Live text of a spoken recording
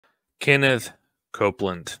Kenneth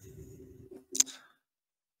Copeland.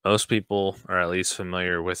 Most people are at least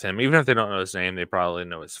familiar with him. Even if they don't know his name, they probably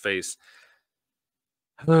know his face.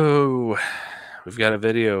 Oh, we've got a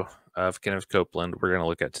video of Kenneth Copeland we're going to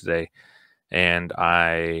look at today. And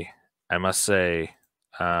I must say,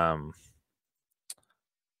 Kenneth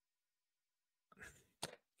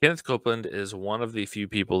Copeland is one of the few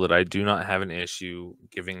people that I do not have an issue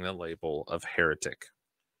giving the label of heretic.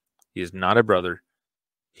 He is not a brother.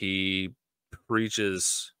 He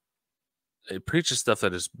preaches stuff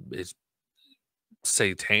that is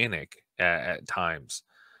satanic at times.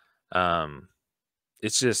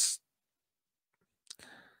 It's just,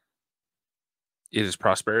 it is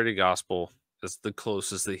prosperity gospel. It's the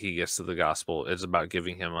closest that he gets to the gospel. It's about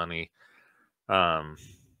giving him money.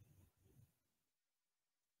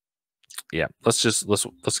 Yeah, let's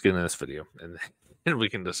get into this video and we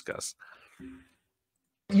can discuss.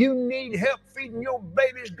 You need help feeding your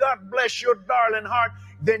babies, God bless your darling heart,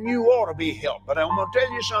 then you ought to be helped. But I'm going to tell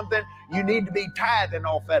you something, you need to be tithing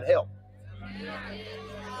off that help.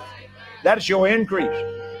 That's your increase.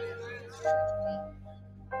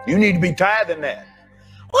 You need to be tithing that.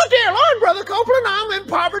 Well, dear Lord, Brother Copeland, I'm in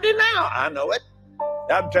poverty now. I know it.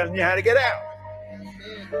 I'm telling you how to get out.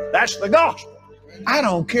 That's the gospel. I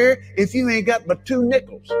don't care if you ain't got but 2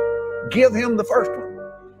 nickels. Give him the first one.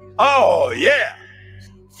 Oh, yeah.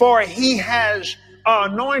 For he has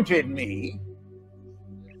anointed me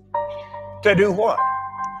to do what?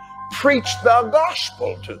 Preach the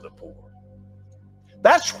gospel to the poor.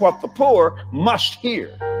 That's what the poor must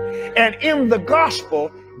hear. And in the gospel,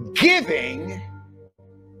 giving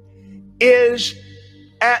is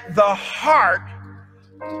at the heart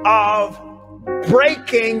of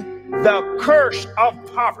breaking the curse of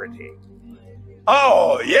poverty.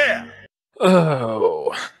 Oh, yeah.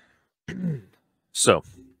 Oh. So,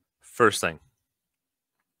 first thing.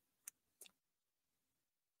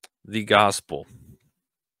 The gospel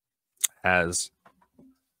has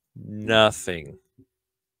nothing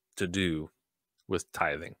to do with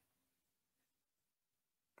tithing.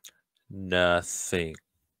 Nothing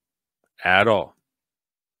at all.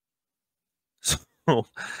 So,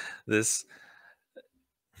 the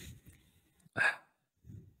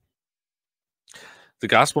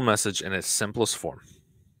gospel message in its simplest form.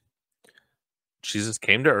 Jesus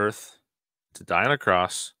came to earth to die on a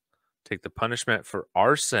cross, take the punishment for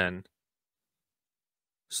our sin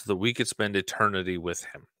so that we could spend eternity with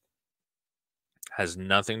him. Has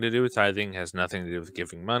nothing to do with tithing, has nothing to do with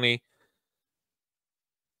giving money.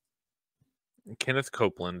 Kenneth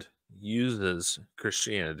Copeland uses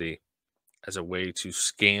Christianity as a way to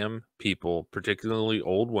scam people, particularly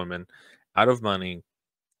old women, out of money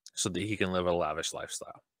so that he can live a lavish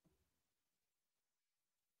lifestyle.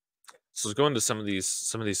 So let's go into some of these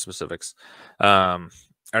specifics. I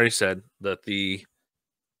already said that the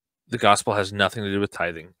gospel has nothing to do with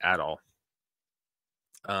tithing at all.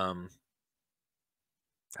 How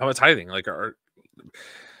about tithing? Like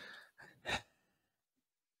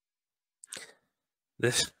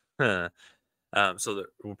this. So there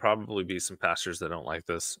will probably be some pastors that don't like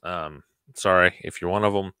this. Sorry if you're one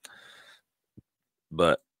of them,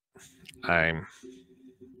 but I'm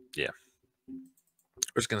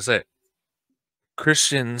just gonna say it.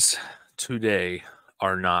 Christians today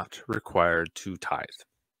are not required to tithe.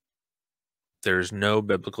 There's no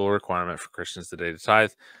biblical requirement for Christians today to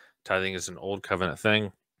tithe. Tithing is an old covenant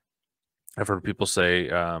thing. I've heard people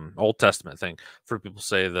say, Old Testament thing. I've heard people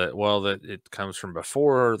say that, well, that it comes from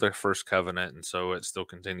before the first covenant, and so it still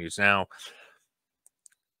continues now.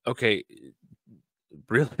 Okay,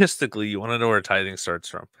 realistically, you want to know where tithing starts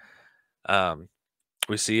from.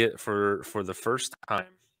 We see it for the first time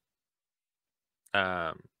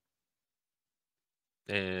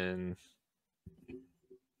in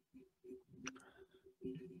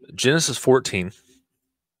Genesis 14,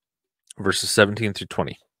 verses 17 through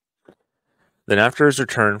 20. Then after his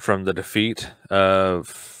return from the defeat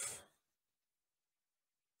of,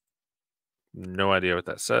 no idea what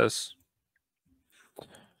that says,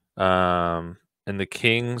 and the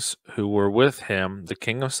kings who were with him, the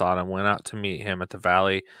king of Sodom went out to meet him at the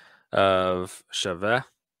valley of Shaveh,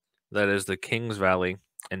 that is the king's valley,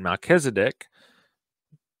 and Melchizedek,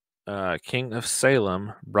 king of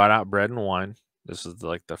Salem, brought out bread and wine. This is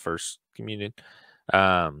like the first communion.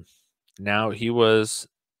 Now he was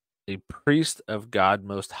a priest of God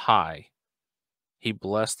Most High. He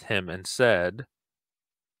blessed him and said,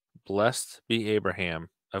 "Blessed be Abraham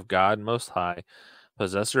of God Most High,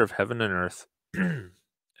 possessor of heaven and earth,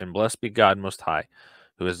 and blessed be God Most High,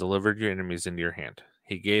 who has delivered your enemies into your hand."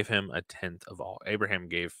 He gave him a tenth of all. Abraham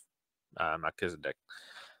gave Melchizedek,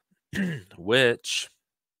 which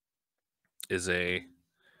is a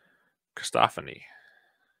Christophany,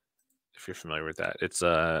 if you're familiar with that. It's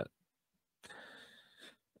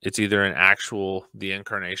either the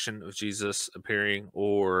incarnation of Jesus appearing,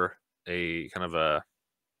 or a kind of a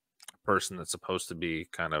person that's supposed to be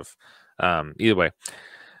kind of either way.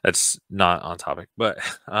 That's not on topic. But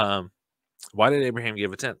why did Abraham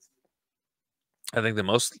give a tenth? I think the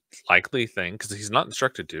most likely thing, because he's not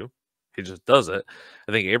instructed to, he just does it.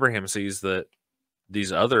 I think Abraham sees that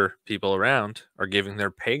these other people around are giving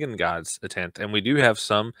their pagan gods a tenth, and we do have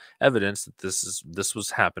some evidence that this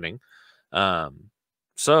was happening.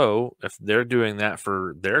 So if they're doing that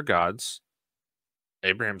for their gods,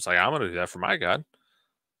 Abraham's like, I'm going to do that for my God.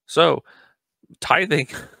 So tithing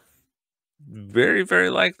very, very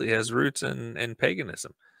likely has roots in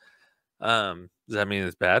paganism. Does that mean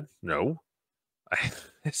it's bad? No,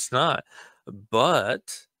 it's not.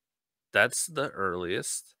 But that's the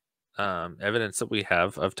earliest evidence that we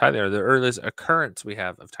have of tithing, or the earliest occurrence we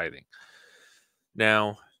have of tithing.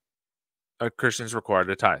 Now, are Christians required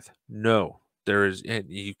to tithe? No.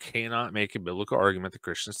 You cannot make a biblical argument that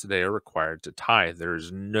Christians today are required to tithe. There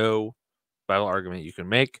is no Bible argument you can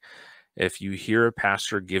make. If you hear a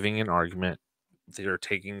pastor giving an argument, they are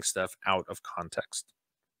taking stuff out of context.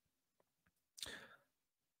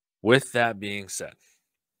 With that being said,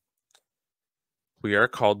 we are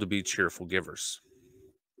called to be cheerful givers.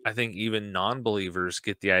 I think even non-believers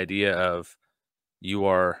get the idea of you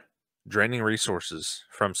are draining resources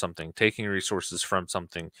from something, taking resources from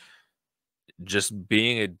something. Just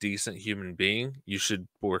being a decent human being, you should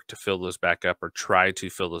work to fill those back up, or try to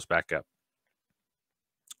fill those back up.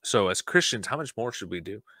 So as Christians, how much more should we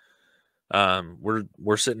do?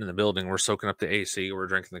 We're sitting in the building, we're soaking up the AC, we're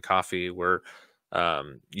drinking the coffee, we're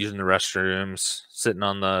using the restrooms, sitting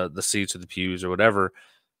on the seats or the pews or whatever.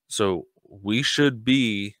 So we should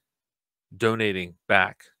be donating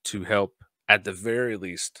back to help, at the very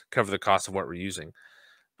least, cover the cost of what we're using.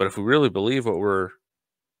 But if we really believe what we're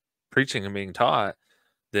preaching and being taught,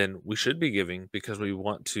 then we should be giving, because we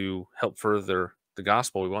want to help further the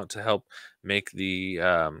gospel. We want to help make the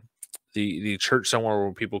church somewhere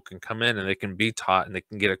where people can come in and they can be taught, and they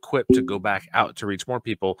can get equipped to go back out to reach more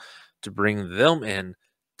people, to bring them in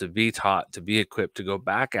to be taught, to be equipped to go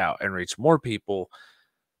back out and reach more people.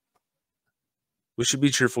 We should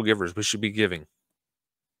be cheerful givers. We should be giving.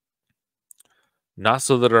 Not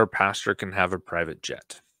so that our pastor can have a private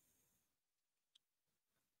jet,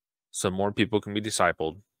 so more people can be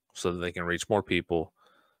discipled, so that they can reach more people,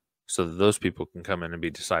 so that those people can come in and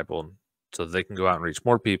be discipled, so that they can go out and reach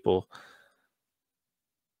more people.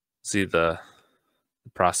 See the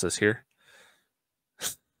process here?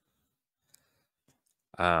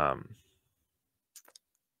 Yeah.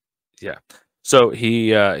 So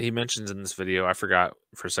he mentions in this video, I forgot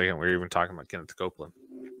for a second, we were even talking about Kenneth Copeland.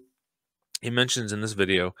 He mentions in this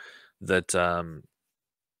video that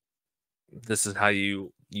this is how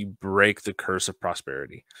you break the curse of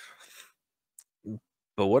prosperity.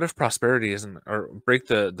 But what if prosperity isn't, or break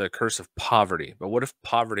the curse of poverty? But what if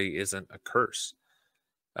poverty isn't a curse?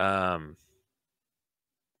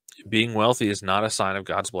 Being wealthy is not a sign of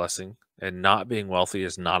God's blessing, and not being wealthy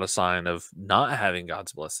is not a sign of not having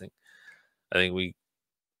God's blessing. I think we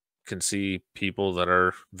can see people that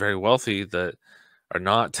are very wealthy that are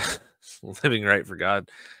not living right for God.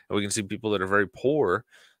 And we can see people that are very poor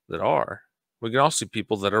that are. We can also see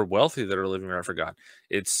people that are wealthy that are living right for God.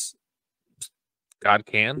 God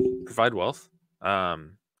can provide wealth.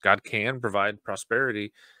 God can provide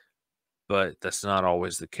prosperity, but that's not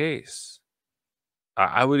always the case.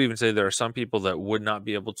 I would even say there are some people that would not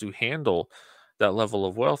be able to handle that level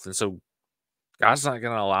of wealth. And so God's not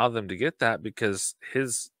going to allow them to get that, because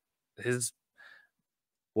his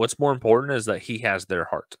what's more important is that he has their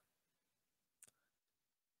heart.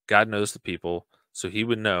 God knows the people, so he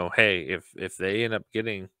would know, hey, if they end up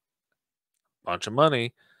getting a bunch of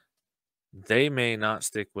money, they may not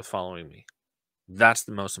stick with following me. That's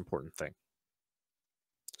the most important thing.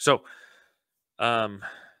 So,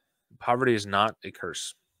 poverty is not a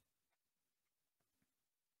curse.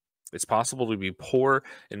 It's possible to be poor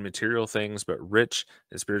in material things, but rich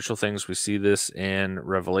in spiritual things. We see this in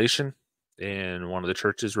Revelation, in one of the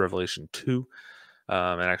churches, Revelation 2. It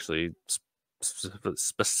actually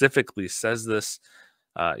specifically says this.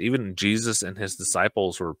 Even Jesus and his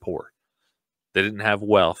disciples were poor. They didn't have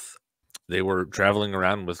wealth. They were traveling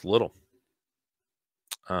around with little.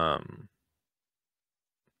 There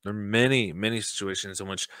are many, many situations in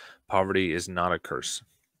which poverty is not a curse.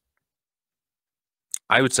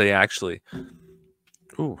 I would say, actually,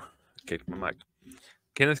 my mic.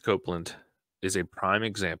 Kenneth Copeland is a prime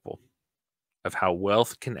example of how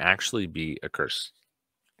wealth can actually be a curse.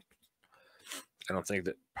 I don't think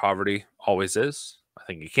that poverty always is. I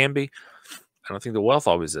think it can be. I don't think the wealth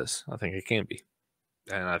always is. I think it can be.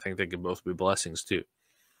 And I think they can both be blessings too.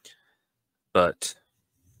 But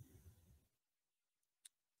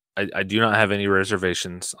I do not have any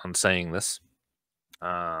reservations on saying this.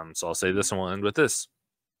 So I'll say this and we'll end with this.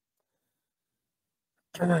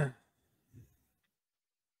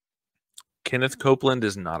 Kenneth Copeland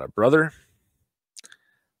is not a brother.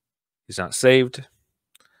 He's not saved.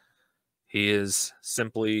 He is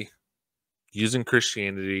simply using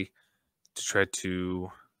Christianity to try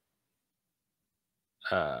to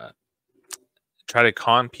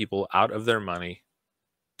con people out of their money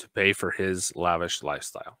to pay for his lavish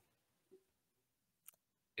lifestyle.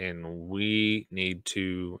 And we need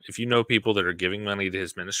to, if you know people that are giving money to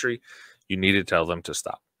his ministry, you need to tell them to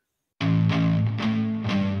stop.